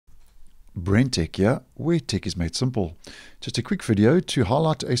BrenTech here, where tech is made simple. Just a quick video to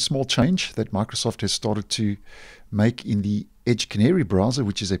highlight a small change that Microsoft has started to make in the Edge Canary browser,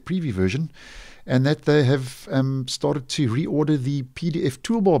 which is a preview version, and that they have started to reorder the PDF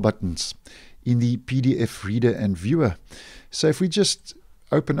toolbar buttons in the PDF reader and viewer. So if we just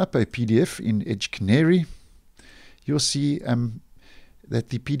open up a PDF in Edge Canary, you'll see that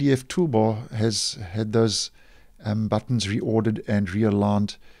the PDF toolbar has had those buttons reordered and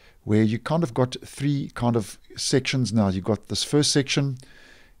realigned, where you kind of got three kind of sections now. You've got this first section,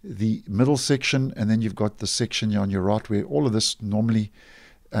 the middle section, and then you've got the section here on your right, where all of this normally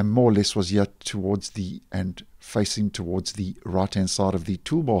more or less was here towards the and facing towards the right hand side of the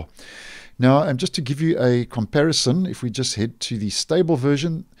toolbar. Now, just to give you a comparison, if we just head to the stable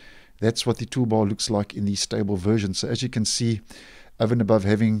version, that's what the toolbar looks like in the stable version. So as you can see, over and above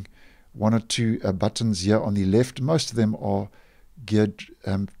having one or two buttons here on the left, most of them are geared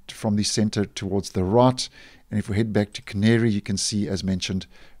from the center towards the right. And if we head back to Canary, you can see, as mentioned,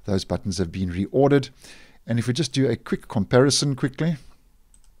 those buttons have been reordered. And if we just do a quick comparison quickly,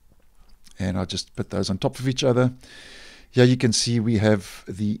 and I'll just put those on top of each other, here you can see we have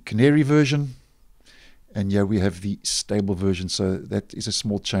the Canary version, and here we have the stable version. So that is a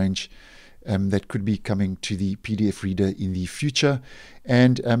small change that could be coming to the PDF reader in the future.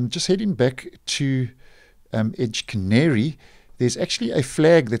 And just heading back to Edge Canary, there's actually a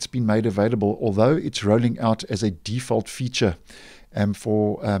flag that's been made available, although it's rolling out as a default feature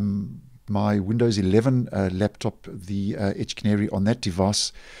for my Windows 11 laptop, the Edge Canary on that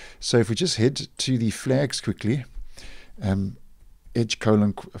device. So if we just head to the flags quickly, edge : /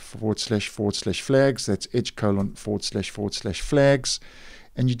 flags, that's edge : / flags,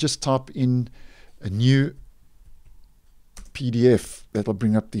 and you just type in a new PDF, that'll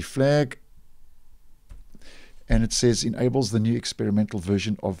bring up the flag. And it says enables the new experimental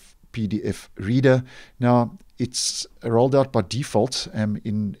version of PDF Reader. Now, it's rolled out by default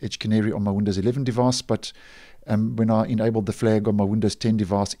in Edge Canary on my Windows 11 device, but when I enabled the flag on my Windows 10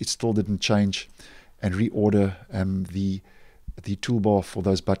 device, it still didn't change and reorder the toolbar for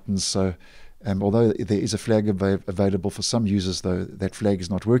those buttons. So although there is a flag available for some users, though, that flag is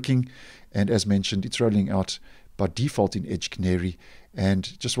not working. And as mentioned, it's rolling out by default in Edge Canary,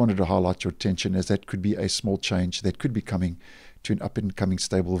 and just wanted to highlight your attention, as that could be a small change that could be coming to an up-and-coming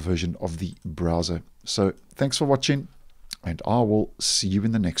stable version of the browser. So thanks for watching, and I will see you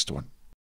in the next one.